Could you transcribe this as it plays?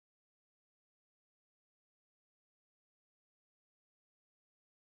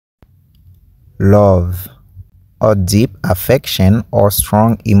Love. A deep affection or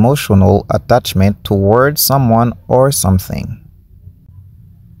strong emotional attachment towards someone or something.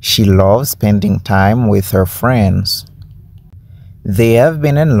 She loves spending time with her friends. They have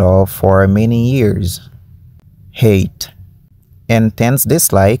been in love for many years. Hate. Intense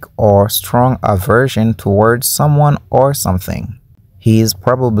dislike or strong aversion towards someone or something. He is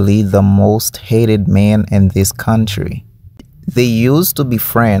probably the most hated man in this country. They used to be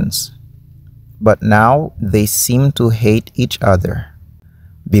friends, but now they seem to hate each other.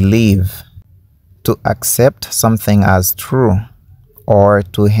 Believe. To accept something as true, or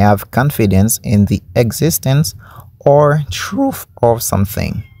to have confidence in the existence or truth of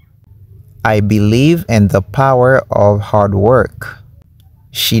something. I believe in the power of hard work.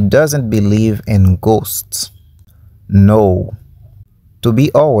 She doesn't believe in ghosts. Know. To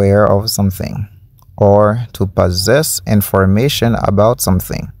be aware of something, or to possess information about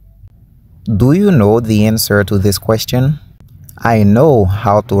something. Do you know the answer to this question? I know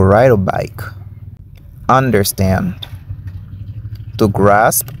how to ride a bike. Understand. To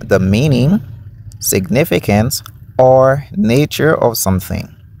grasp the meaning, significance, or nature of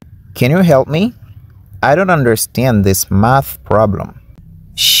something. Can you help me? I don't understand this math problem.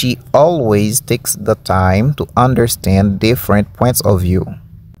 She always takes the time to understand different points of view.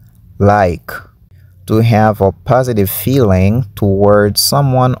 Like, to have a positive feeling towards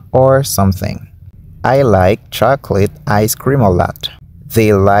someone or something. I like chocolate ice cream a lot.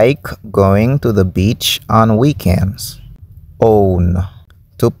 They like going to the beach on weekends. Own.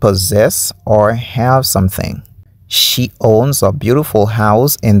 To possess or have something. She owns a beautiful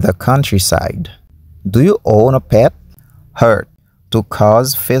house in the countryside. Do you own a pet? Hurt. To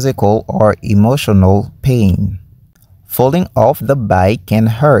cause physical or emotional pain. Falling off the bike can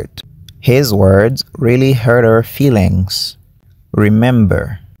hurt. His words really hurt her feelings.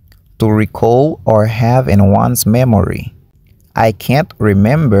 Remember. To recall or have in one's memory. I can't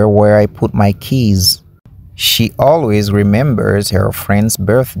remember where I put my keys. She always remembers her friend's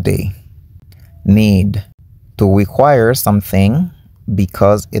birthday. Need. To require something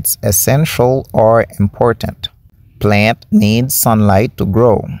because it's essential or important. Plant needs sunlight to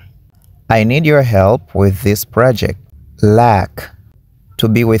grow. I need your help with this project. Lack. To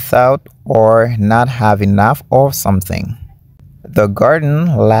be without or not have enough of something. The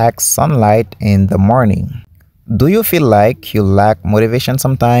garden lacks sunlight in the morning. Do you feel like you lack motivation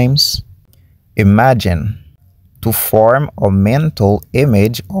sometimes? Imagine. To form a mental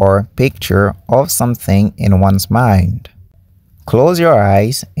image or picture of something in one's mind. Close your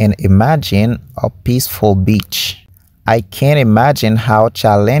eyes and imagine a peaceful beach. I can't imagine how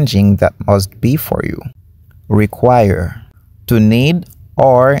challenging that must be for you. Require. To need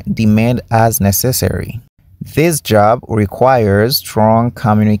or demand as necessary. This job requires strong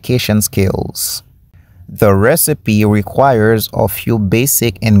communication skills. The recipe requires a few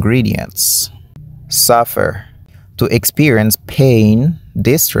basic ingredients. Suffer. To experience pain,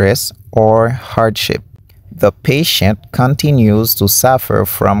 distress, or hardship. The patient continues to suffer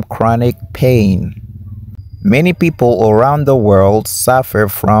from chronic pain. Many people around the world suffer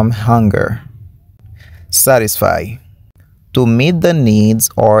from hunger. Satisfy. To meet the needs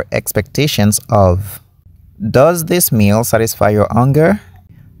or expectations of. Does this meal satisfy your hunger?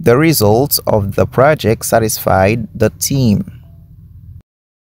 The results of the project satisfied the team.